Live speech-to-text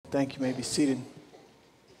Thank you. You may be seated.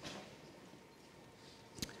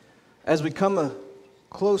 As we come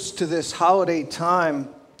close to this holiday time,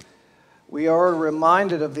 we are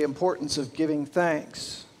reminded of the importance of giving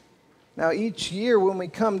thanks. Now, each year when we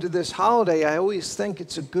come to this holiday, I always think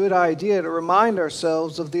it's a good idea to remind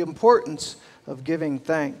ourselves of the importance of giving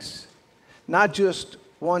thanks, not just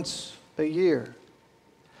once a year.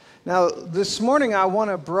 Now, this morning I want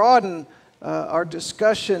to broaden our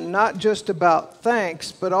discussion not just about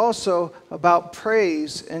thanks, but also about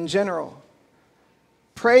praise in general.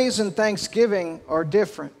 Praise and thanksgiving are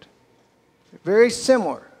different. Very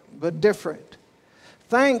similar, but different.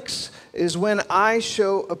 Thanks is when I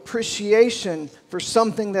show appreciation for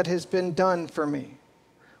something that has been done for me.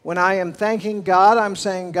 When I am thanking God, I'm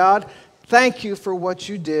saying, God, thank you for what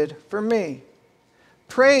you did for me.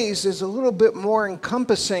 Praise is a little bit more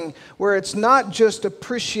encompassing, where it's not just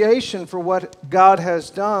appreciation for what God has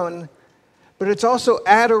done, but it's also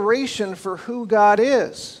adoration for who God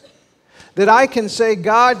is. That I can say,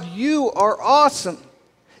 God, you are awesome.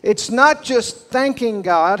 It's not just thanking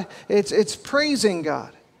God, it's praising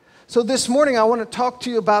God. So this morning I want to talk to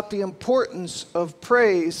you about the importance of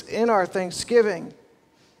praise in our Thanksgiving.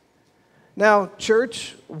 Now,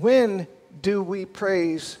 church, when do we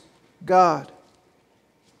praise God?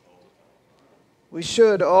 We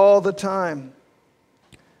should all the time.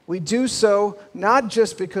 We do so not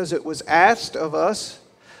just because it was asked of us,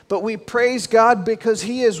 but we praise God because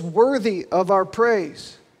He is worthy of our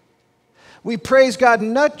praise. We praise God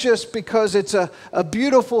not just because it's a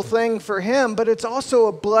beautiful thing for Him, but it's also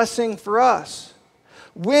a blessing for us.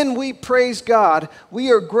 When we praise God,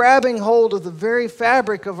 we are grabbing hold of the very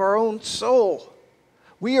fabric of our own soul.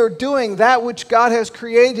 We are doing that which God has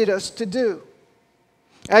created us to do.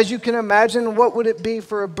 As you can imagine, what would it be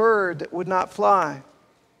for a bird that would not fly?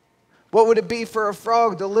 What would it be for a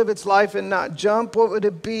frog to live its life and not jump? What would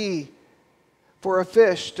it be for a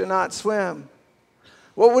fish to not swim?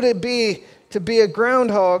 What would it be to be a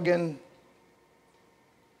groundhog? And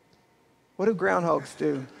what do groundhogs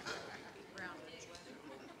do?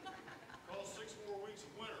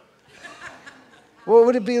 What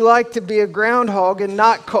would it be like to be a groundhog and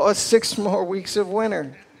not cause 6 more weeks of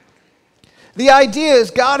winter? The idea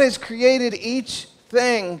is God has created each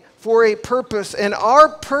thing for a purpose, and our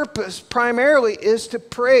purpose primarily is to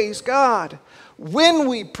praise God. When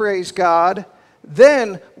we praise God,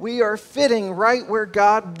 then we are fitting right where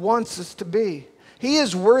God wants us to be. He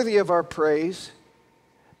is worthy of our praise,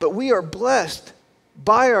 but we are blessed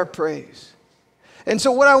by our praise. And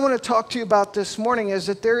so what I want to talk to you about this morning is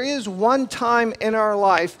that there is one time in our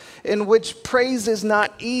life in which praise is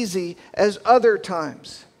not easy as other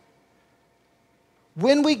times.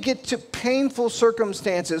 When we get to painful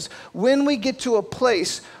circumstances, when we get to a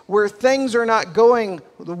place where things are not going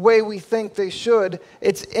the way we think they should,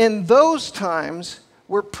 it's in those times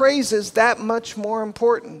where praise is that much more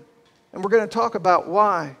important. And we're going to talk about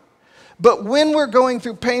why. But when we're going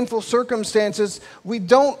through painful circumstances, we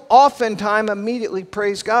don't oftentimes immediately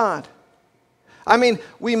praise God. I mean,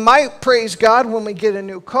 we might praise God when we get a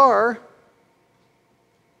new car,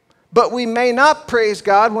 but we may not praise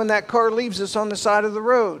God when that car leaves us on the side of the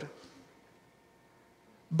road.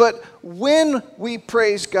 But when we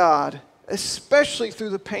praise God, especially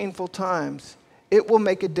through the painful times, it will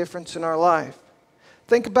make a difference in our life.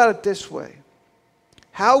 Think about it this way.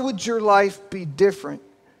 How would your life be different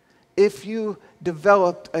if you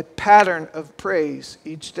developed a pattern of praise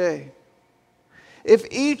each day? If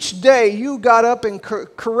each day you got up and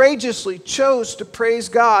courageously chose to praise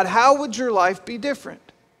God, how would your life be different?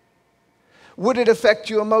 Would it affect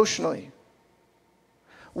you emotionally?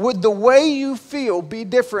 Would the way you feel be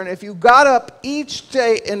different if you got up each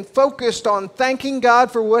day and focused on thanking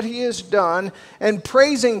God for what He has done and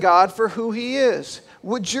praising God for who He is?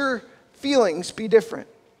 Would your feelings be different?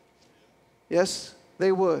 Yes,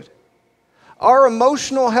 they would. Our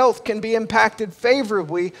emotional health can be impacted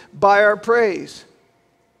favorably by our praise.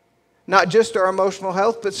 Not just our emotional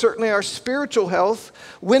health, but certainly our spiritual health.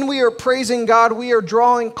 When we are praising God, we are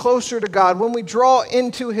drawing closer to God. When we draw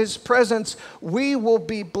into His presence, we will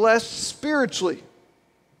be blessed spiritually.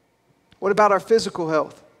 What about our physical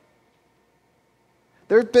health?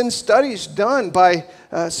 There have been studies done by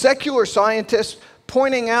secular scientists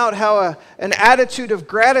pointing out how an attitude of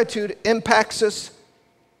gratitude impacts us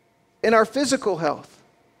in our physical health.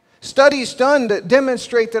 Studies done that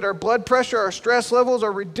demonstrate that our blood pressure, our stress levels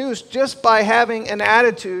are reduced just by having an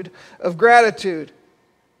attitude of gratitude.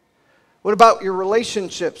 What about your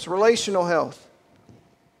relationships, relational health?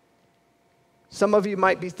 Some of you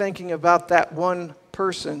might be thinking about that one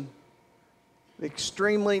person, the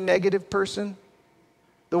extremely negative person,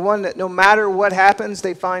 The one that no matter what happens,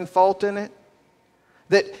 they find fault in it?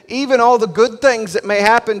 That even all the good things that may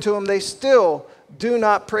happen to them, they still do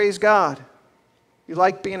not praise God? You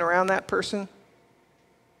like being around that person?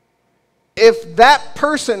 If that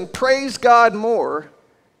person praised God more,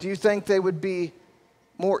 do you think they would be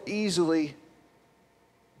more easily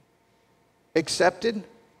accepted?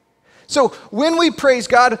 So when we praise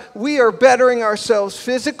God, we are bettering ourselves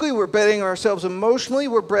physically, we're bettering ourselves emotionally,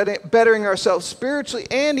 we're bettering ourselves spiritually,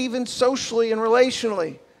 and even socially and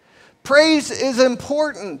relationally. Praise is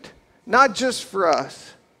important, not just for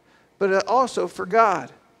us, but also for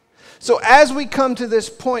God. So as we come to this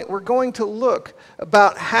point, we're going to look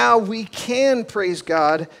about how we can praise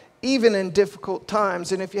God even in difficult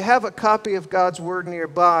times. And if you have a copy of God's Word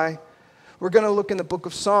nearby, we're going to look in the book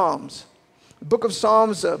of Psalms. The book of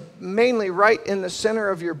Psalms, mainly right in the center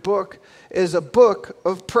of your book, is a book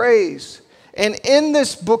of praise. And in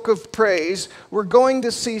this book of praise, we're going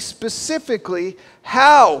to see specifically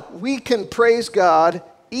how we can praise God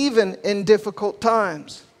even in difficult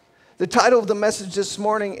times. The title of the message this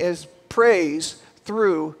morning is Praise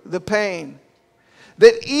Through the Pain.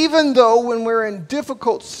 That even though when we're in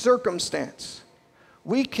difficult circumstance,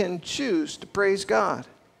 we can choose to praise God.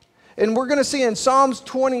 And we're going to see in Psalms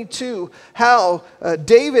 22 how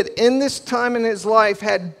David in this time in his life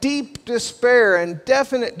had deep despair and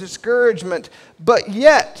definite discouragement, but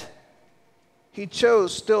yet he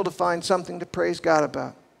chose still to find something to praise God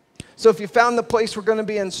about. So if you found the place, we're going to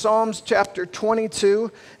be in Psalms chapter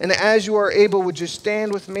 22. And as you are able, would you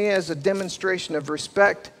stand with me as a demonstration of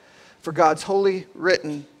respect for God's holy,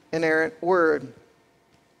 written, inerrant word.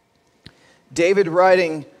 David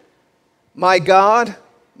writing, my God,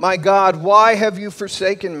 why have you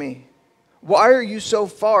forsaken me? Why are you so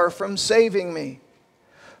far from saving me?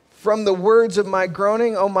 From the words of my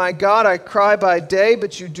groaning, O my God, I cry by day,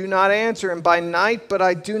 but you do not answer, and by night, but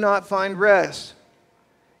I do not find rest.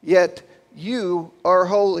 Yet you are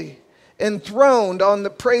holy, enthroned on the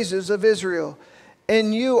praises of Israel.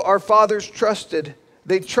 And you, our fathers, trusted.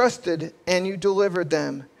 They trusted, and you delivered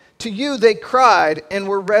them. To you they cried and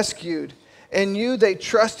were rescued. And you they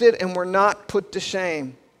trusted and were not put to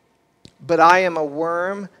shame. But I am a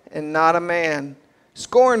worm and not a man,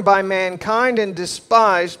 scorned by mankind and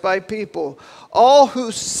despised by people. All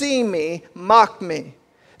who see me mock me.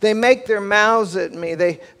 They make their mouths at me.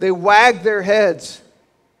 They wag their heads.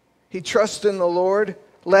 He trusts in the Lord.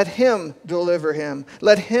 Let him deliver him.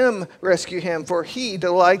 Let him rescue him, for he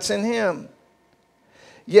delights in him.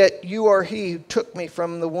 Yet you are he who took me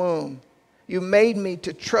from the womb. You made me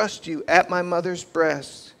to trust you at my mother's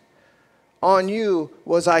breast. On you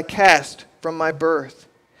was I cast from my birth,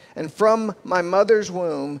 and from my mother's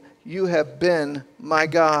womb you have been my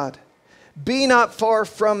God. Be not far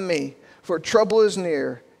from me, for trouble is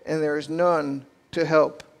near, and there is none to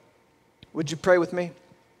help. Would you pray with me?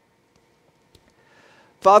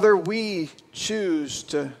 Father, we choose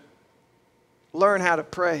to learn how to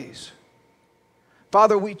praise.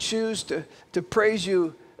 Father, we choose to praise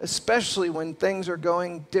you, especially when things are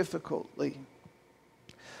going difficultly.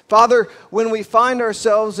 Father, when we find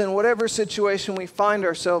ourselves in whatever situation we find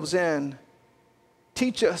ourselves in,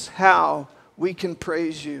 teach us how we can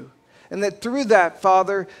praise you. And that through that,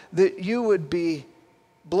 Father, that you would be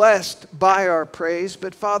blessed by our praise,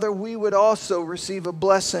 but Father, we would also receive a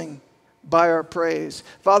blessing by our praise.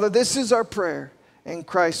 Father, this is our prayer in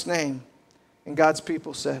Christ's name. And God's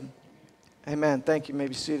people said, amen. Thank you. You may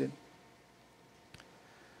be seated.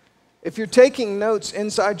 If you're taking notes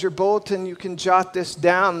inside your bulletin, you can jot this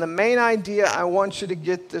down. The main idea I want you to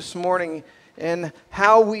get this morning in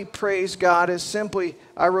how we praise God is simply,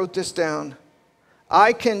 I wrote this down.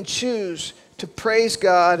 I can choose to praise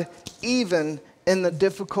God even in the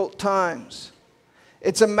difficult times.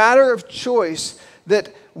 It's a matter of choice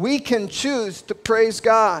that we can choose to praise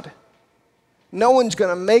God. No one's going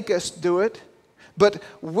to make us do it. But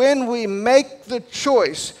when we make the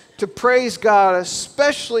choice to praise God,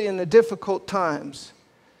 especially in the difficult times,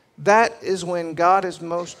 that is when God is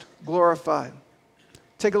most glorified.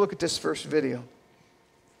 Take a look at this first video.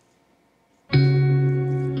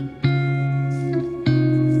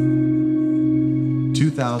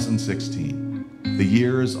 2016. The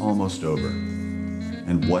year is almost over.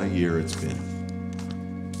 And what a year it's been.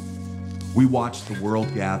 We watched the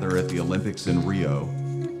world gather at the Olympics in Rio.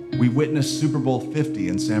 We witnessed Super Bowl 50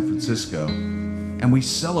 in San Francisco. And we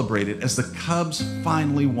celebrated as the Cubs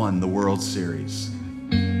finally won the World Series.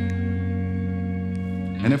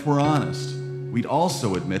 And if we're honest, we'd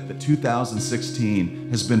also admit that 2016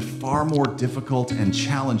 has been far more difficult and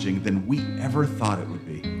challenging than we ever thought it would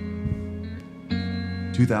be.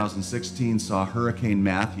 2016 saw Hurricane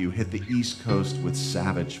Matthew hit the East Coast with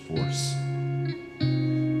savage force.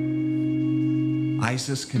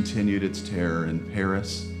 ISIS continued its terror in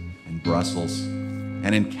Paris and Brussels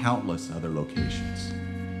and in countless other locations.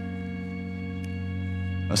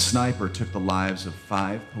 A sniper took the lives of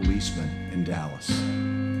 5 policemen in Dallas.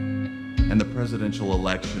 And the presidential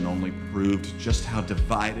election only proved just how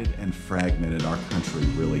divided and fragmented our country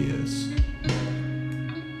really is.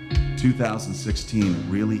 2016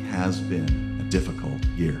 really has been a difficult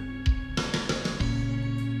year.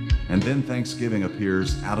 And then Thanksgiving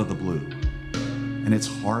appears out of the blue, and it's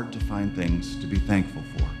hard to find things to be thankful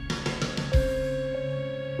for.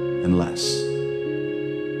 Unless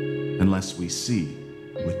we see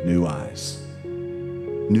with new eyes.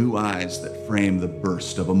 New eyes that frame the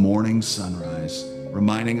burst of a morning sunrise,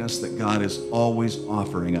 reminding us that God is always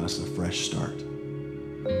offering us a fresh start.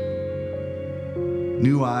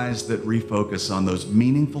 New eyes that refocus on those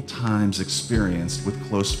meaningful times experienced with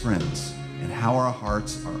close friends and how our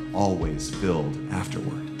hearts are always filled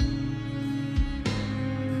afterward.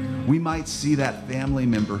 We might see that family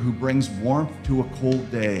member who brings warmth to a cold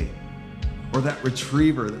day, or that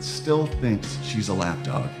retriever that still thinks she's a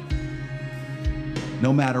lapdog.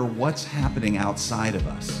 No matter what's happening outside of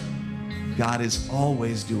us, God is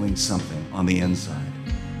always doing something on the inside.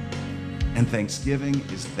 And Thanksgiving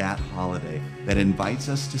is that holiday that invites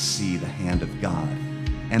us to see the hand of God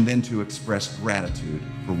and then to express gratitude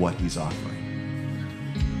for what He's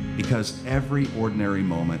offering. Because every ordinary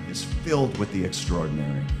moment is filled with the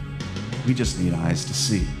extraordinary. We just need eyes to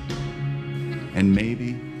see. And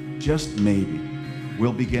maybe, just maybe,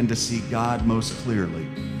 we'll begin to see God most clearly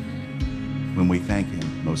when we thank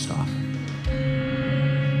Him most often.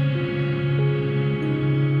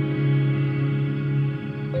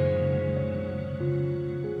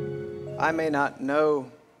 I may not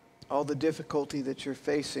know all the difficulty that you're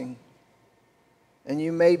facing, and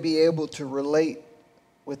you may be able to relate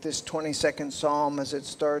with this 22nd Psalm as it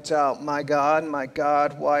starts out, my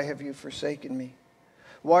God, why have you forsaken me?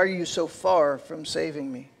 Why are you so far from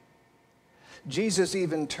saving me? Jesus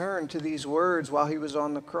even turned to these words while He was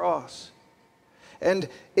on the cross. And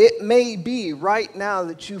it may be right now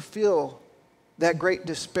that you feel that great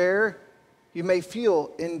despair. You may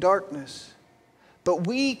feel in darkness. But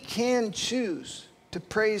we can choose to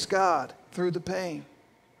praise God through the pain.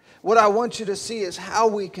 What I want you to see is how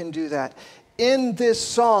we can do that. In this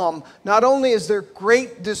psalm, not only is there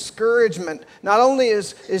great discouragement, not only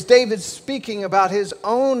is David speaking about his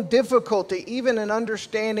own difficulty, even in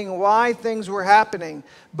understanding why things were happening,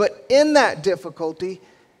 but in that difficulty,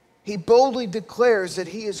 he boldly declares that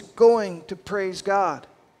he is going to praise God.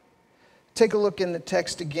 Take a look in the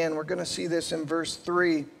text again. We're going to see this in verse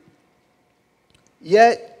 3.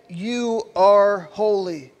 Yet you are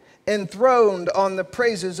holy, enthroned on the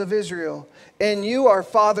praises of Israel. And you, our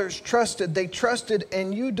fathers, trusted. They trusted,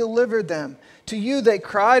 and you delivered them. To you they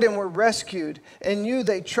cried and were rescued. And you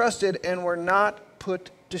they trusted and were not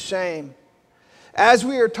put to shame. As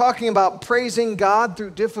we are talking about praising God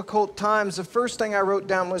through difficult times, the first thing I wrote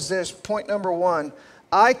down was this, point number 1.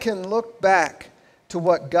 I can look back to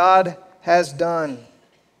what God has done.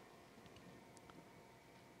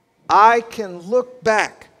 I can look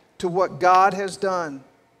back to what God has done.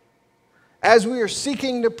 As we are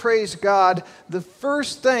seeking to praise God, the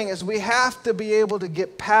first thing is we have to be able to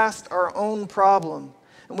get past our own problem.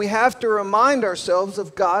 And we have to remind ourselves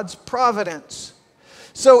of God's providence.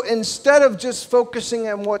 So instead of just focusing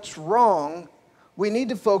on what's wrong, we need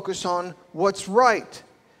to focus on what's right.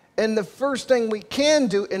 And the first thing we can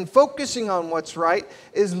do in focusing on what's right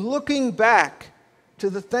is looking back to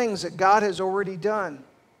the things that God has already done.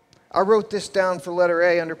 I wrote this down for letter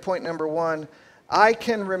A under point number 1. I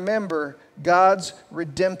can remember God's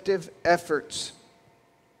redemptive efforts.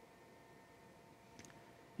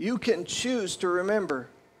 You can choose to remember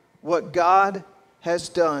what God has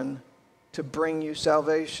done to bring you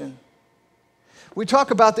salvation. We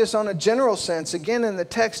talk about this on a general sense. Again, in the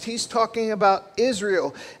text, he's talking about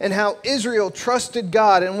Israel and how Israel trusted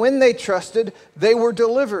God. And when they trusted, they were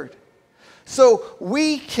delivered. So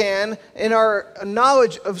we can, in our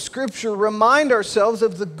knowledge of Scripture, remind ourselves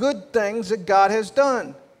of the good things that God has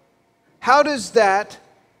done. How does that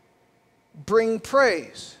bring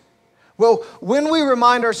praise? Well, when we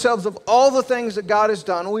remind ourselves of all the things that God has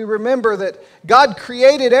done, we remember that God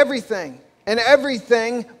created everything, and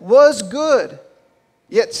everything was good.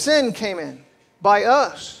 Yet sin came in by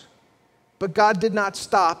us. But God did not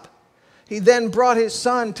stop. He then brought His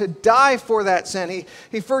Son to die for that sin.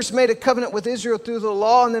 He first made a covenant with Israel through the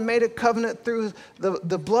law, and then made a covenant through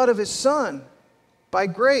the blood of His Son by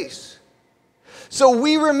grace. So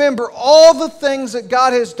we remember all the things that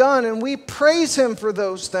God has done, and we praise Him for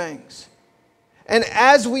those things. And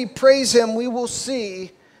as we praise Him, we will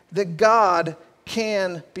see that God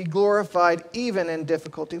can be glorified even in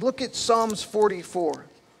difficulty. Look at Psalms 44.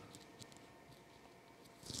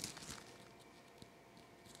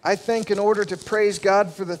 I think in order to praise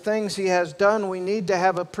God for the things He has done, we need to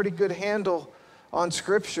have a pretty good handle on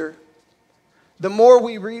Scripture. The more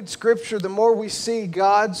we read Scripture, the more we see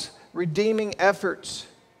God's redeeming efforts.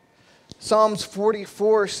 Psalms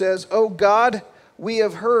 44 says, "O God, we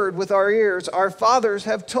have heard with our ears, our fathers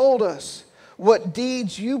have told us what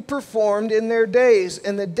deeds you performed in their days,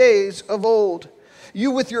 in the days of old.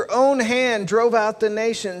 You with your own hand drove out the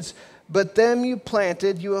nations, but them you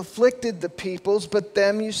planted. You afflicted the peoples, but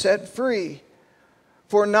them you set free.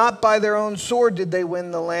 For not by their own sword did they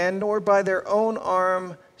win the land, nor by their own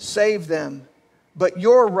arm save them. But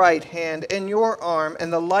your right hand and your arm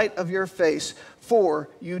and the light of your face, for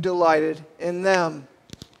you delighted in them."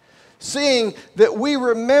 Seeing that we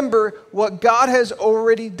remember what God has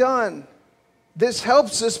already done. This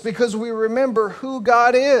helps us because we remember who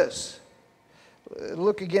God is.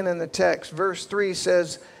 Look again in the text. Verse 3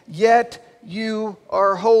 says, "Yet you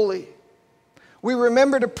are holy." We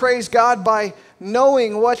remember to praise God by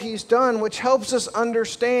knowing what He's done, which helps us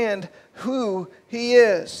understand who He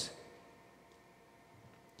is.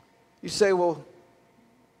 You say, well,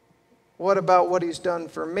 what about what He's done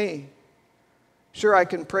for me? Sure, I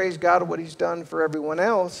can praise God what He's done for everyone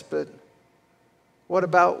else, but what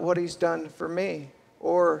about what He's done for me?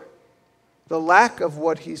 Or the lack of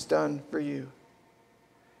what He's done for you?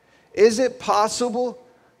 Is it possible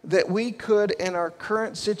that we could, in our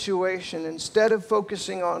current situation, instead of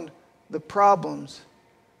focusing on the problems,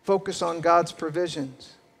 focus on God's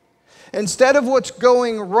provisions? Instead of what's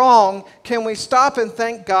going wrong, can we stop and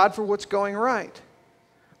thank God for what's going right?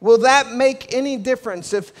 Will that make any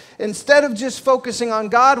difference if instead of just focusing on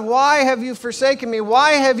God, why have you forsaken me?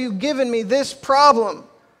 Why have you given me this problem?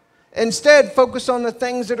 Instead, focus on the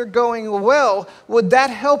things that are going well. Would that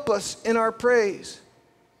help us in our praise?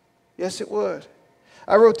 Yes, it would.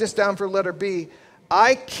 I wrote this down for letter B.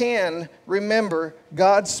 I can remember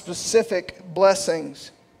God's specific blessings.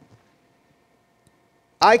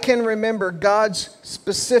 I can remember God's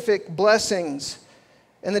specific blessings.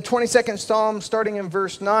 In the 22nd Psalm, starting in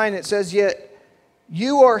verse 9, it says, "Yet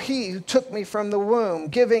you are He who took me from the womb,"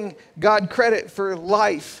 giving God credit for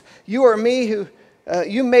life. "You are me who,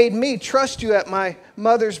 you made me trust you at my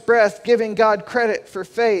mother's breast," giving God credit for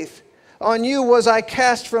faith. "On you was I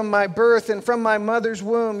cast from my birth, and from my mother's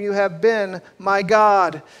womb you have been my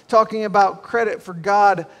God." Talking about credit for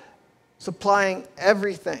God supplying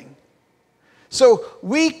everything. So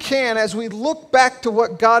we can, as we look back to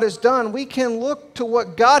what God has done, we can look to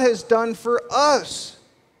what God has done for us.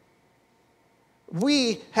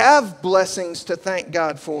 We have blessings to thank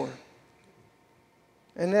God for.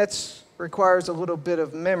 And that requires a little bit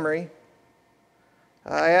of memory.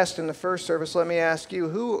 I asked in the first service, let me ask you,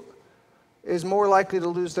 who is more likely to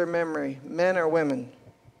lose their memory, men or women?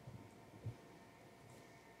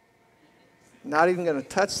 Not even going to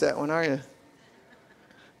touch that one, are you?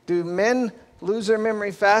 Do men lose their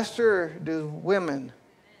memory faster, or do women?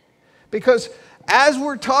 Because as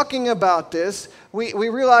we're talking about this, we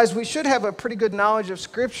realize we should have a pretty good knowledge of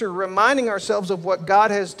Scripture, reminding ourselves of what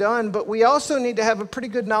God has done, but we also need to have a pretty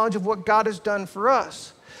good knowledge of what God has done for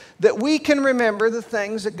us, that we can remember the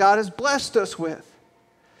things that God has blessed us with.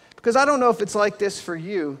 Because I don't know if it's like this for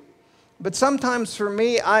you, but sometimes for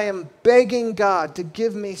me, I am begging God to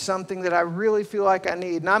give me something that I really feel like I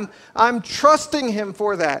need, and I'm trusting Him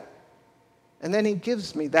for that. And then He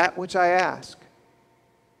gives me that which I ask.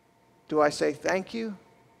 Do I say thank you?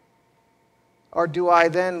 Or do I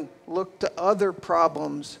then look to other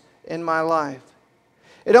problems in my life?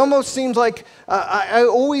 It almost seems like I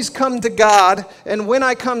always come to God, and when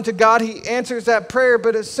I come to God, He answers that prayer,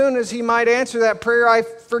 but as soon as He might answer that prayer, I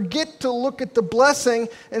forget to look at the blessing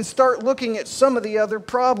and start looking at some of the other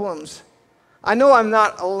problems. I know I'm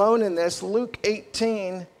not alone in this. Luke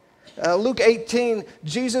 18,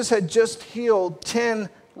 Jesus had just healed 10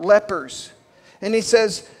 lepers. And He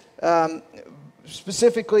says,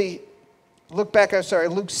 specifically, Luke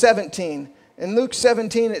 17. In Luke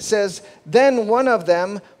 17 it says, "Then one of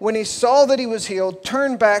them, when he saw that he was healed,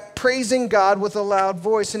 turned back, praising God with a loud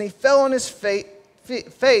voice. And he fell on his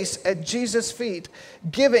face at Jesus' feet,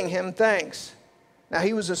 giving Him thanks." Now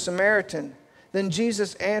he was a Samaritan. Then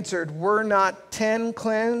Jesus answered, "Were not 10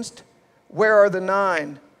 cleansed? Where are the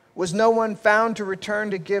 9? Was no one found to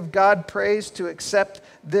return to give God praise, to accept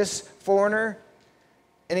this foreigner?"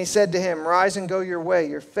 And He said to him, "Rise and go your way.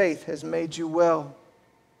 Your faith has made you well."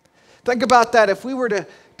 Think about that. If we were to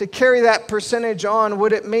carry that percentage on,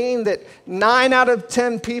 would it mean that 9 out of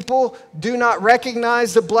 10 people do not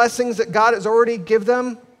recognize the blessings that God has already given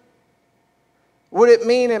them? Would it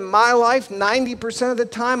mean in my life, 90% of the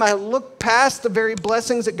time, I look past the very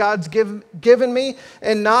blessings that God's given me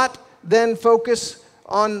and not then focus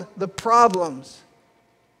on the problems?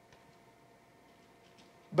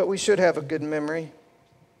 But we should have a good memory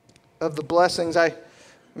of the blessings. I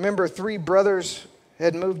remember 3 brothers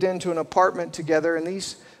had moved into an apartment together, and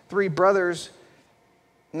these 3 brothers,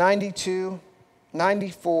 92,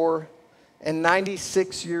 94, and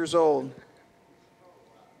 96 years old.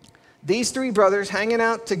 These 3 brothers hanging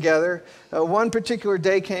out together, one particular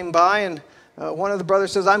day came by, and one of the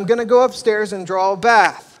brothers says, I'm going to go upstairs and draw a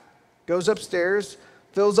bath. Goes upstairs,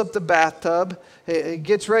 fills up the bathtub. He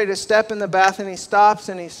gets ready to step in the bath, and he stops,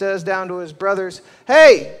 and he says down to his brothers,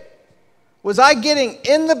 hey, was I getting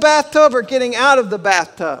in the bathtub or getting out of the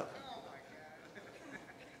bathtub?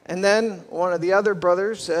 And then one of the other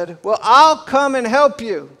brothers said, well, I'll come and help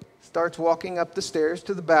you. Starts walking up the stairs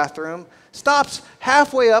to the bathroom, stops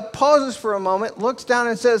halfway up, pauses for a moment, looks down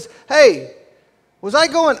and says, hey, was I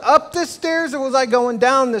going up the stairs or was I going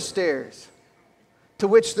down the stairs? To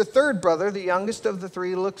which the third brother, the youngest of the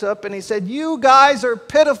 3, looks up and he said, you guys are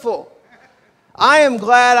pitiful. I am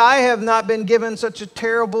glad I have not been given such a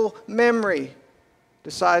terrible memory.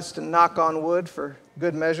 Decides to knock on wood for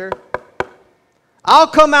good measure. I'll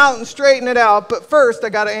come out and straighten it out, but first I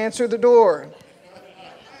got to answer the door.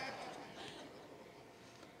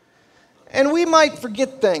 And we might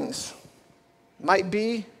forget things. Might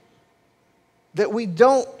be that we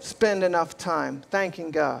don't spend enough time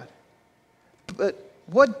thanking God. But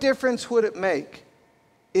what difference would it make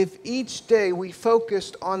if each day we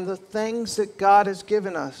focused on the things that God has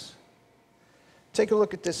given us? Take a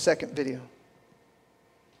look at this second video.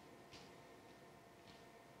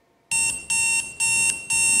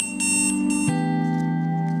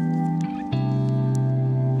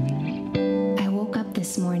 I woke up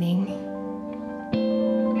this morning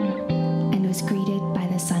and was greeted by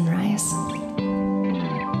the sunrise.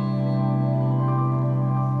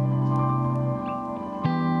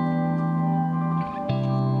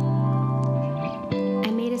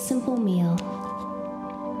 I made a simple meal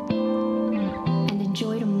and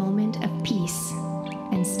enjoyed a moment of peace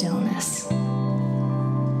and stillness.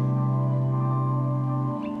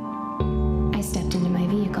 I stepped into my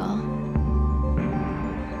vehicle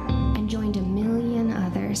and joined a million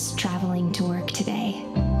others traveling to work today.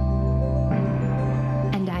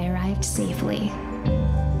 And I arrived safely.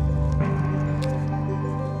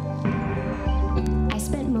 I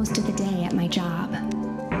spent most of the day at my job,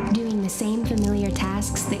 doing the same familiar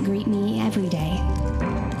tasks that greet me every day.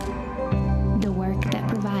 The work that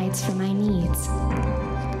provides for my needs.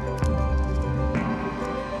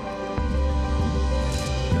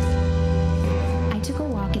 I took a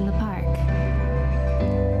walk in the park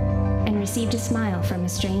and received a smile from a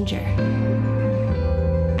stranger.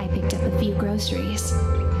 I picked up a few groceries.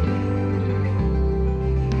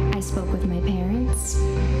 I spoke with my parents,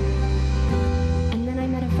 and then I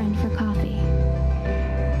met a friend for coffee.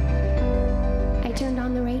 I turned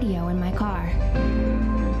on the radio in my car.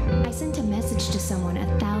 I sent a message to someone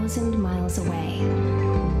 1,000 miles away.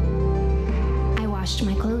 I washed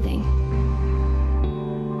my clothing.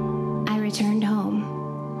 I returned home.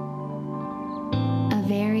 A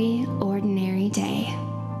very ordinary day.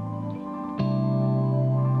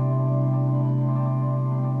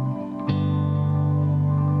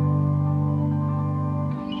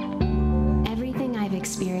 Everything I've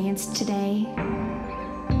experienced today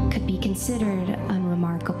could be considered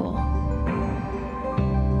unremarkable,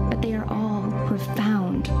 but they are all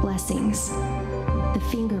profound blessings, the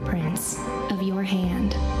fingerprints of your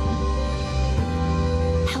hand.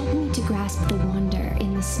 Help me to grasp the wonder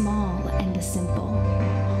in the small and the simple,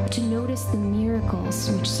 to notice the miracles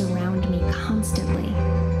which surround me constantly,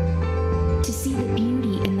 to see the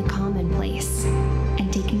beauty in the commonplace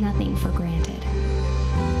and take nothing for granted.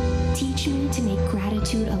 Teach me to make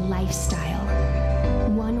gratitude a lifestyle,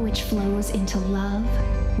 one which flows into love,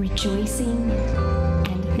 rejoicing,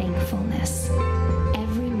 and thankfulness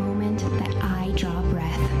every moment that I draw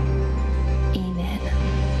breath. Amen.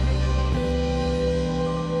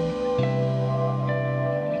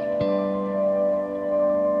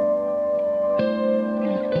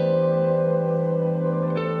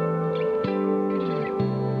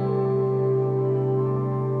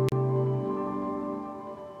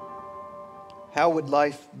 How would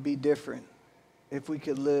life be different if we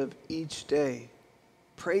could live each day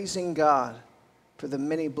praising God for the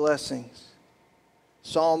many blessings?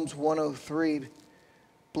 Psalms 103,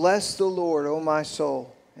 bless the Lord, O my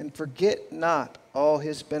soul, and forget not all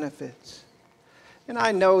his benefits. And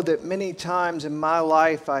I know that many times in my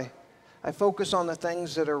life I focus on the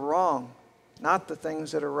things that are wrong, not the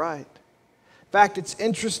things that are right. In fact, it's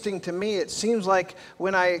interesting to me. It seems like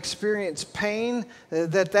when I experience pain,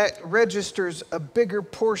 that registers a bigger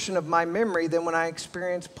portion of my memory than when I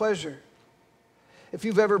experience pleasure. If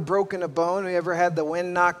you've ever broken a bone, or you ever had the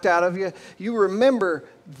wind knocked out of you, you remember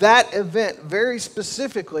that event very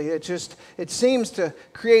specifically. It seems to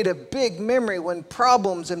create a big memory when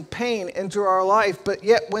problems and pain enter our life. But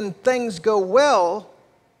yet when things go well,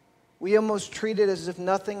 we almost treat it as if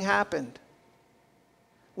nothing happened.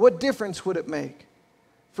 What difference would it make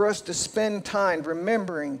for us to spend time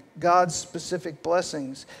remembering God's specific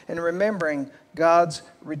blessings and remembering God's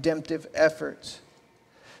redemptive efforts?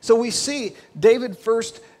 So we see David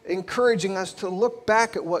first encouraging us to look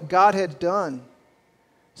back at what God had done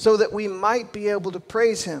so that we might be able to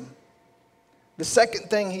praise him. The second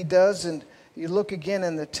thing he does, and you look again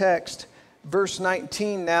in the text, verse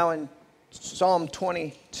 19 now in Psalm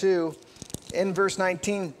 22, in verse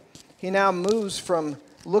 19, he now moves from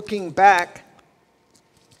looking back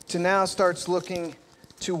to now starts looking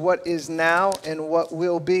to what is now and what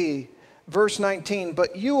will be. Verse 19,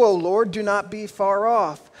 but you, O Lord, do not be far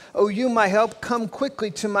off. O you, my help, come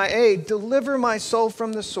quickly to my aid. Deliver my soul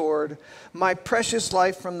from the sword, my precious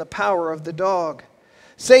life from the power of the dog.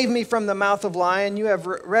 Save me from the mouth of lion. You have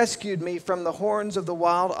rescued me from the horns of the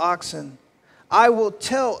wild oxen. I will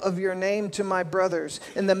tell of your name to my brothers.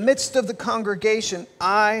 In the midst of the congregation,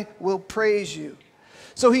 I will praise you.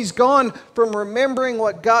 So he's gone from remembering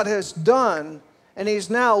what God has done, and he's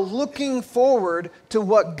now looking forward to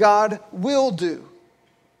what God will do.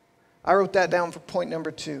 I wrote that down for point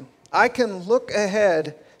number 2. I can look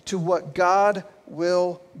ahead to what God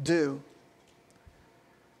will do.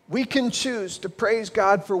 We can choose to praise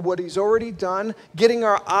God for what he's already done, getting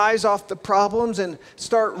our eyes off the problems and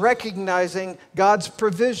start recognizing God's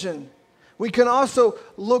provision. We can also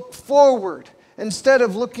look forward. Instead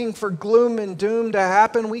of looking for gloom and doom to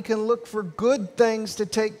happen, we can look for good things to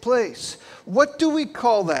take place. What do we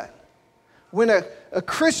call that? When a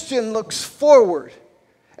Christian looks forward.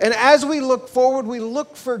 And as we look forward, we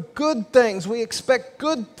look for good things. We expect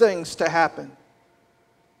good things to happen.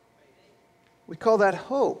 We call that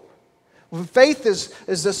hope. Faith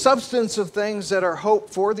is the substance of things that are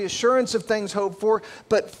hoped for, the assurance of things hoped for.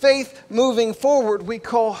 But faith moving forward, we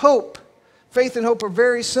call hope. Faith and hope are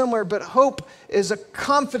very similar, but hope is a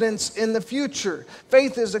confidence in the future.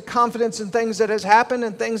 Faith is a confidence in things that has happened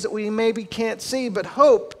and things that we maybe can't see, but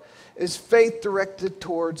hope is faith directed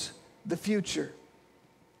towards the future.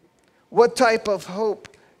 What type of hope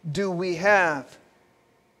do we have?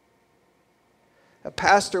 A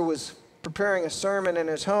pastor was preparing a sermon in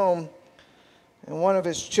his home, and one of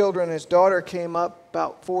his children, his daughter, came up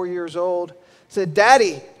about 4 years old, said,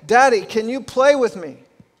 Daddy, can you play with me?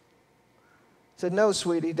 I said, no,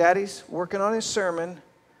 sweetie, Daddy's working on his sermon.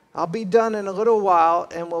 I'll be done in a little while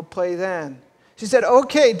and we'll play then. She said,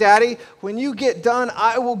 okay, Daddy, when you get done,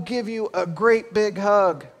 I will give you a great big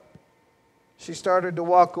hug. She started to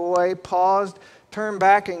walk away, paused, turned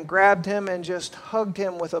back and grabbed him and just hugged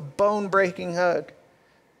him with a bone-breaking hug.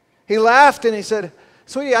 He laughed and he said,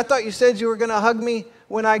 sweetie, I thought you said you were going to hug me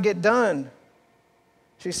when I get done.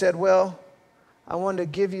 She said, well, I wanted to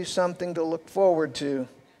give you something to look forward to.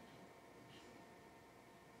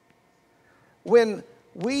 When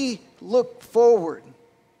we look forward,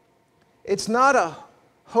 it's not a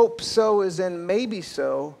hope so as in maybe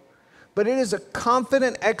so, but it is a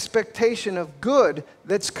confident expectation of good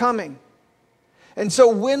that's coming. And so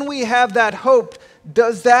when we have that hope,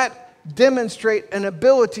 does that demonstrate an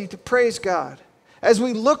ability to praise God? As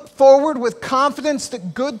we look forward with confidence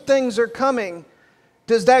that good things are coming,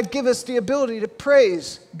 does that give us the ability to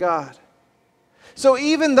praise God? So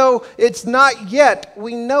even though it's not yet,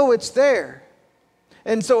 we know it's there.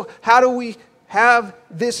 And so how do we have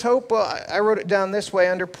this hope? Well, I wrote it down this way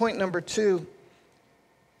under point number 2.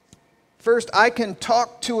 First, I can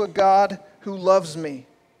talk to a God who loves me.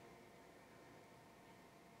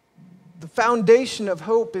 The foundation of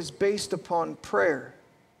hope is based upon prayer.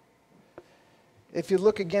 If you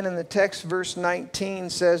look again in the text, verse 19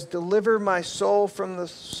 says, deliver my soul from the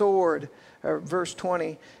sword. Verse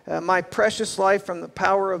 20, my precious life from the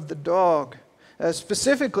power of the dog.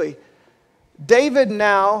 Specifically, David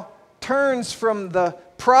now turns from the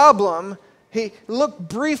problem. He looked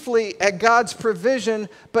briefly at God's provision,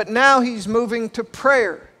 but now he's moving to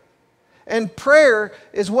prayer. And prayer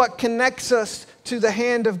is what connects us to the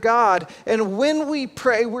hand of God. And when we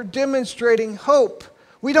pray, we're demonstrating hope.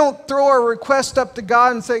 We don't throw our request up to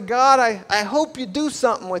God and say, God, I hope you do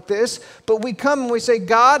something with this. But we come and we say,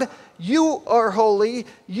 God, you are holy.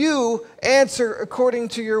 You answer according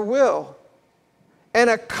to your will. And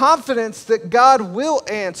a confidence that God will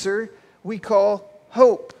answer, we call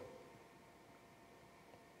hope.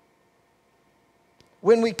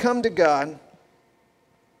 When we come to God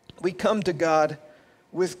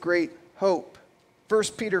with great hope. 1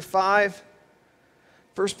 Peter 5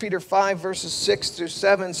 verses 6 through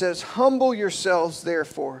 7 says, humble yourselves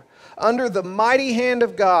therefore under the mighty hand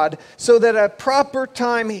of God, so that at proper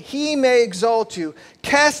time he may exalt you,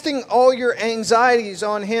 casting all your anxieties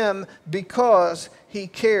on him because he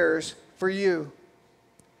cares for you.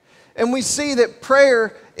 And we see that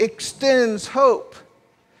prayer extends hope,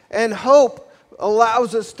 and hope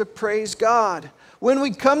allows us to praise God. When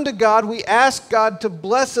we come to God, we ask God to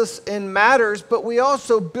bless us in matters, but we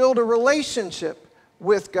also build a relationship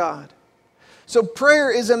with God. So prayer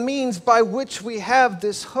is a means by which we have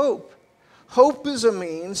this hope. Hope is a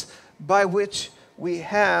means by which we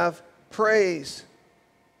have praise.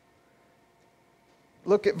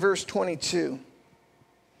 Look at verse 22.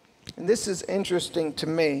 And this is interesting to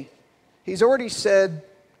me. He's already said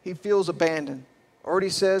he feels abandoned. Already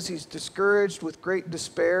says he's discouraged with great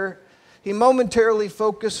despair. He momentarily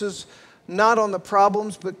focuses not on the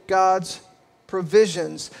problems, but God's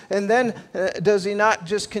provisions. And then does he not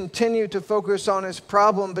just continue to focus on his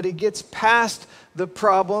problem, but he gets past the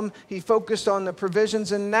problem. He focused on the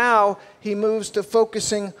provisions, and now he moves to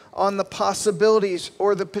focusing on the possibilities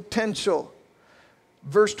or the potential.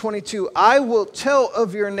 Verse 22, I will tell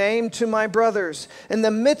of your name to my brothers. In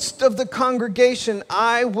the midst of the congregation,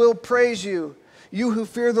 I will praise you. You who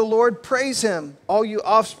fear the Lord, praise him. All you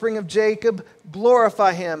offspring of Jacob,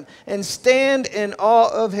 glorify him. And stand in awe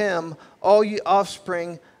of him, all you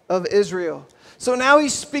offspring of Israel. So now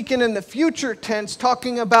he's speaking in the future tense,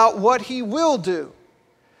 talking about what he will do.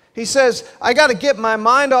 He says, I got to get my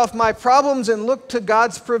mind off my problems and look to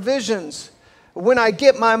God's provisions. When I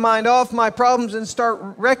get my mind off my problems and start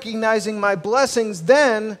recognizing my blessings,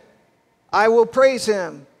 then I will praise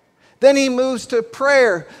him. Then he moves to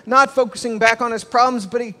prayer, not focusing back on his problems,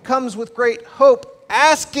 but he comes with great hope,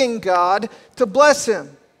 asking God to bless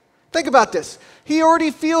him. Think about this. He already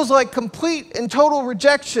feels like complete and total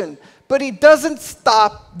rejection, but he doesn't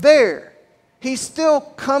stop there. He still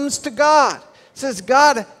comes to God, says,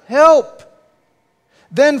 God, help.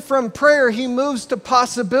 Then from prayer, he moves to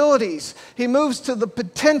possibilities. He moves to the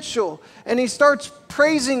potential, and he starts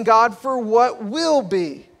praising God for what will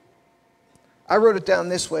be. I wrote it down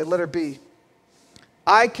this way, letter B.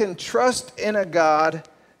 I can trust in a God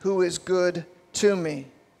who is good to me.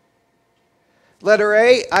 Letter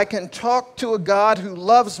A, I can talk to a God who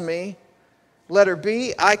loves me. Letter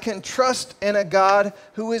B, I can trust in a God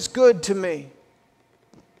who is good to me.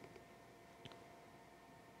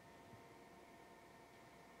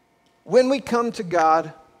 When we come to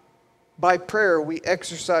God by prayer, we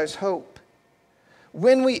exercise hope.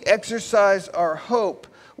 When we exercise our hope,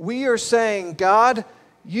 we are saying, God,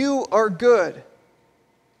 you are good.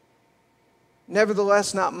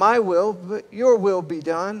 Nevertheless, not my will, but your will be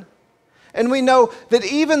done. And we know that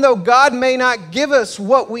even though God may not give us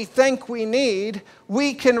what we think we need,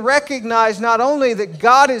 we can recognize not only that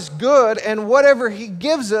God is good and whatever he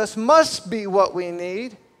gives us must be what we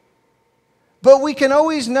need, but we can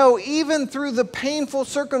always know, even through the painful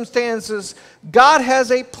circumstances, God has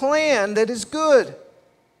a plan that is good.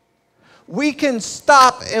 We can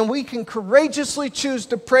stop and we can courageously choose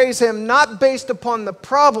to praise him, not based upon the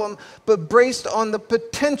problem, but based on the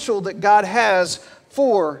potential that God has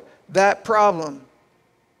for that problem.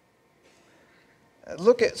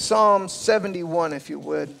 Look at Psalm 71, if you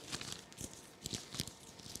would.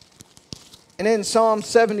 And in Psalm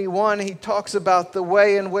 71, he talks about the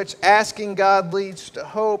way in which asking God leads to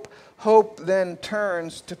hope. Hope then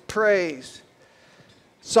turns to praise.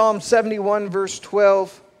 Psalm 71, verse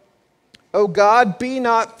 12. O God, be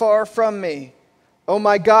not far from me. O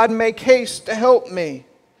my God, make haste to help me.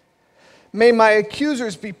 May my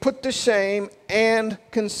accusers be put to shame and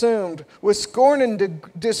consumed. With scorn and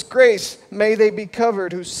disgrace may they be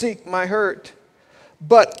covered who seek my hurt.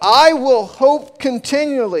 But I will hope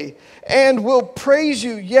continually and will praise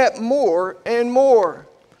you yet more and more.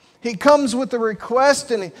 He comes with a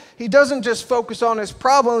request, and he doesn't just focus on his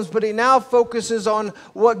problems, but he now focuses on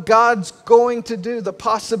what God's going to do, the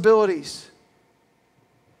possibilities.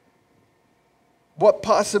 What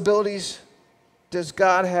possibilities does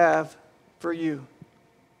God have for you?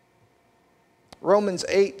 Romans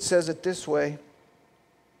 8 says it this way.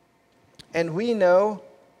 And we know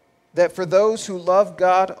that for those who love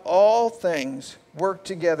God, all things work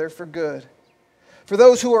together for good. for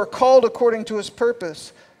those who are called according to his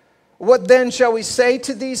purpose. What then shall we say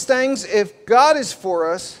to these things? If God is for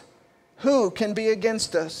us, who can be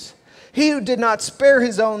against us? He who did not spare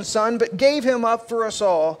his own son, but gave him up for us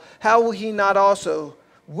all, how will he not also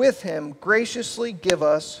with him graciously give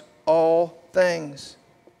us all things?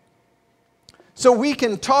 So we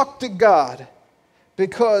can talk to God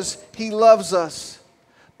because he loves us,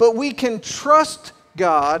 but we can trust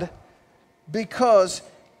God because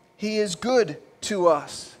he is good to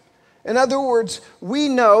us. In other words, we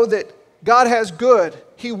know that God has good.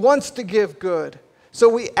 He wants to give good. So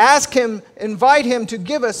we ask him, invite him to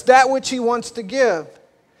give us that which he wants to give.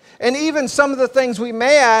 And even some of the things we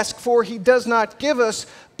may ask for, he does not give us,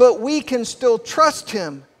 but we can still trust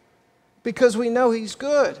him because we know he's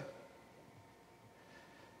good.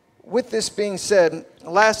 With this being said, the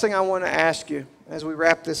last thing I want to ask you as we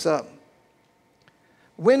wrap this up.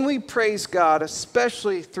 When we praise God,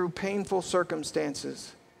 especially through painful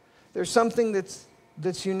circumstances, there's something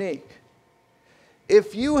that's unique.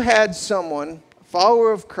 If you had someone, a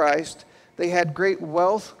follower of Christ, they had great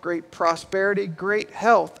wealth, great prosperity, great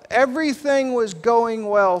health, everything was going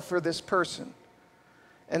well for this person,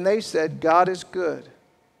 and they said, God is good,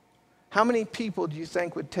 how many people do you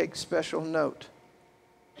think would take special note?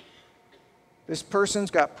 This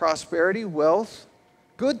person's got prosperity, wealth,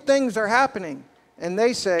 good things are happening, and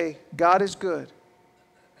they say, God is good.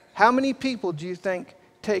 How many people do you think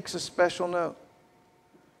takes a special note?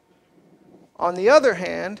 On the other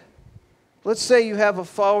hand, let's say you have a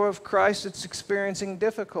follower of Christ that's experiencing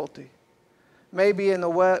difficulty. Maybe in the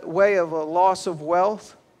way of a loss of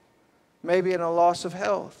wealth, maybe in a loss of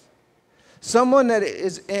health. Someone that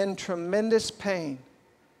is in tremendous pain,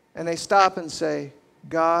 and they stop and say,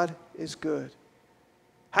 God is good.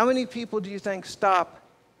 How many people do you think stop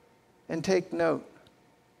and take note?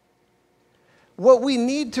 What we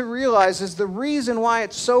need to realize is the reason why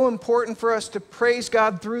it's so important for us to praise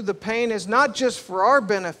God through the pain is not just for our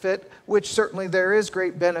benefit, which certainly there is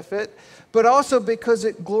great benefit, but also because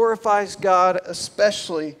it glorifies God,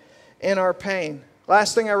 especially in our pain.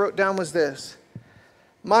 Last thing I wrote down was this.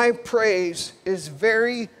 My praise is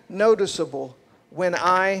very noticeable when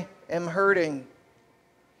I am hurting.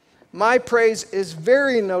 My praise is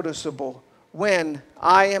very noticeable when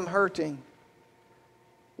I am hurting.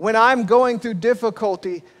 When I'm going through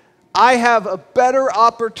difficulty, I have a better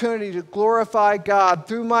opportunity to glorify God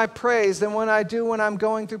through my praise than when I do when I'm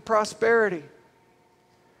going through prosperity.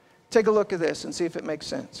 Take a look at this and see if it makes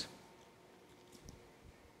sense.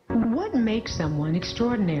 What makes someone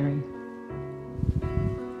extraordinary?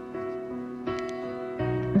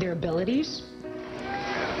 Their abilities?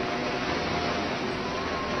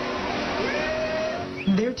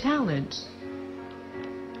 Their talents?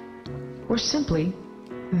 Or simply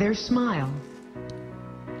their smile?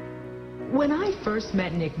 When I first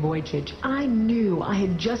met Nick Vujicic, I knew I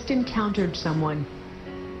had just encountered someone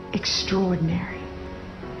extraordinary.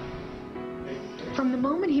 From the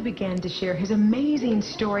moment he began to share his amazing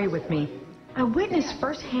story with me, I witnessed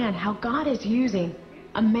firsthand how God is using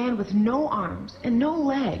a man with no arms and no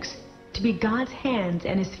legs to be God's hands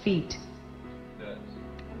and his feet.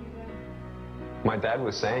 My dad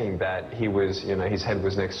was saying that he was, his head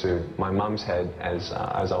was next to my mum's head as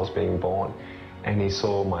I was being born, and he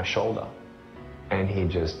saw my shoulder, and he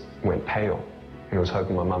just went pale. He was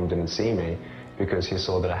hoping my mum didn't see me because he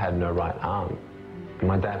saw that I had no right arm. And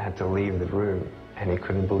my dad had to leave the room, and he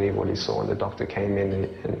couldn't believe what he saw. And the doctor came in,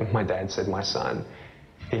 and my dad said, "My son,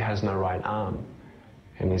 he has no right arm."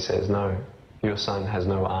 And he says, "No, your son has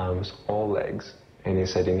no arms or legs." And he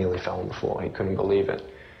said he nearly fell on the floor. He couldn't believe it.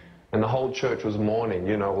 And the whole church was mourning,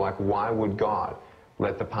 like, why would God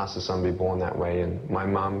let the pastor's son be born that way? And my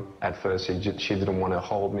mum, at first, she didn't want to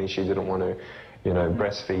hold me. She didn't want to,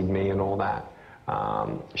 breastfeed me and all that.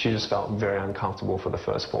 She just felt very uncomfortable for the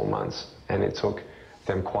first 4 months. And it took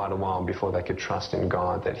them quite a while before they could trust in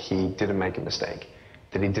God that he didn't make a mistake,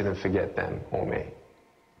 that he didn't forget them or me.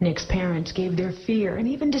 Nick's parents gave their fear and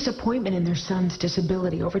even disappointment in their son's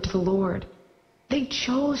disability over to the Lord. They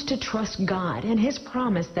chose to trust God and his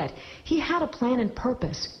promise that he had a plan and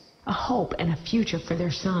purpose, a hope and a future for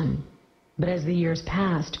their son. But as the years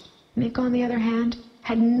passed, Nick, on the other hand,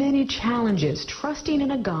 had many challenges, trusting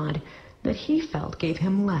in a God that he felt gave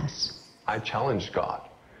him less. I challenged God.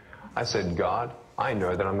 I said, "God, I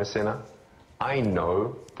know that I'm a sinner. I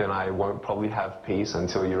know that I won't probably have peace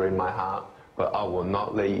until you're in my heart, but I will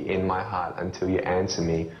not let you in my heart until you answer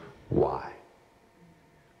me, why?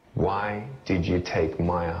 Why did you take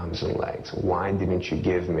my arms and legs? Why didn't you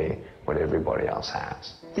give me what everybody else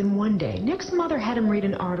has?" Then one day, Nick's mother had him read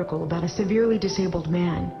an article about a severely disabled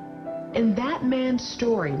man. And that man's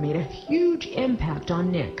story made a huge impact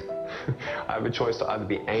on Nick. I have a choice to either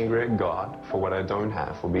be angry at God for what I don't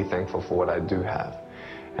have or be thankful for what I do have.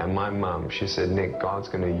 And my mom, she said, Nick, God's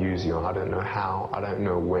going to use you. I don't know how, I don't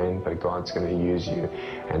know when, but God's going to use you.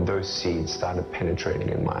 And those seeds started penetrating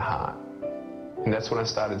in my heart. And that's when I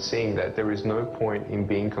started seeing that there is no point in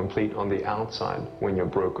being complete on the outside when you're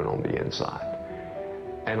broken on the inside.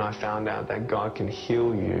 And I found out that God can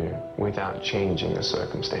heal you without changing the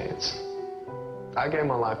circumstance. I gave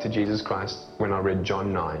my life to Jesus Christ when I read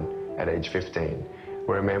John 9 at age 15,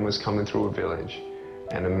 where a man was coming through a village,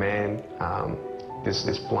 and a man,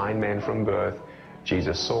 this blind man from birth,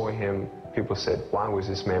 Jesus saw him. People said, why was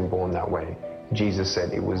this man born that way? Jesus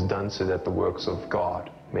said it was done so that the works of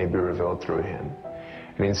God may be revealed through him.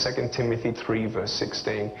 And in 2 Timothy 3 verse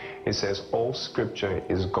 16, it says, all scripture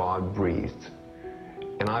is God-breathed.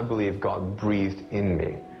 And I believe God breathed in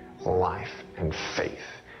me life and faith.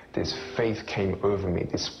 This faith came over me,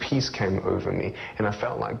 this peace came over me, and I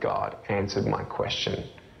felt like God answered my question.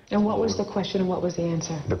 And what was the question and what was the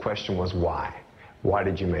answer? The question was, why? Why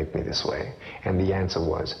did you make me this way? And the answer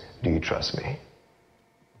was, do you trust me?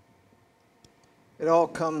 It all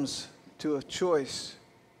comes to a choice.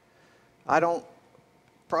 I don't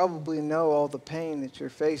probably know all the pain that you're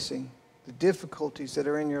facing, the difficulties that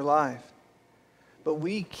are in your life, but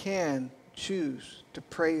we can choose to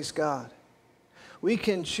praise God. We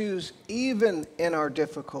can choose, even in our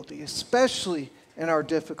difficulty, especially in our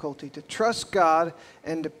difficulty, to trust God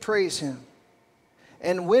and to praise Him.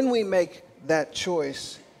 And when we make that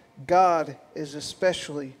choice, God is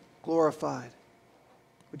especially glorified.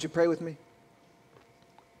 Would you pray with me?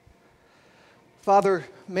 Father,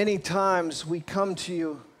 many times we come to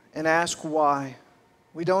you and ask why.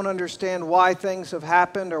 We don't understand why things have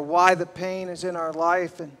happened or why the pain is in our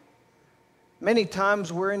life. And many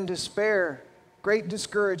times we're in despair, great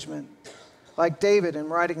discouragement, like David in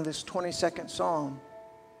writing this 22nd Psalm.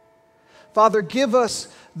 Father, give us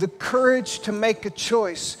the courage to make a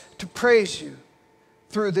choice to praise you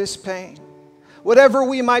through this pain. Whatever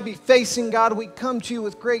we might be facing, God, we come to you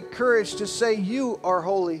with great courage to say you are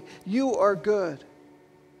holy, you are good.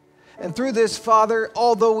 And through this, Father,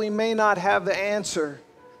 although we may not have the answer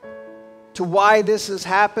to why this has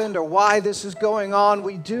happened or why this is going on,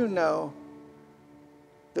 we do know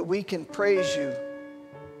that we can praise you,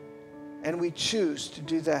 and we choose to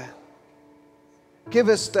do that. Give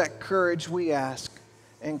us that courage, we ask,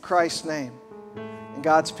 in Christ's name. And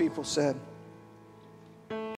God's people said,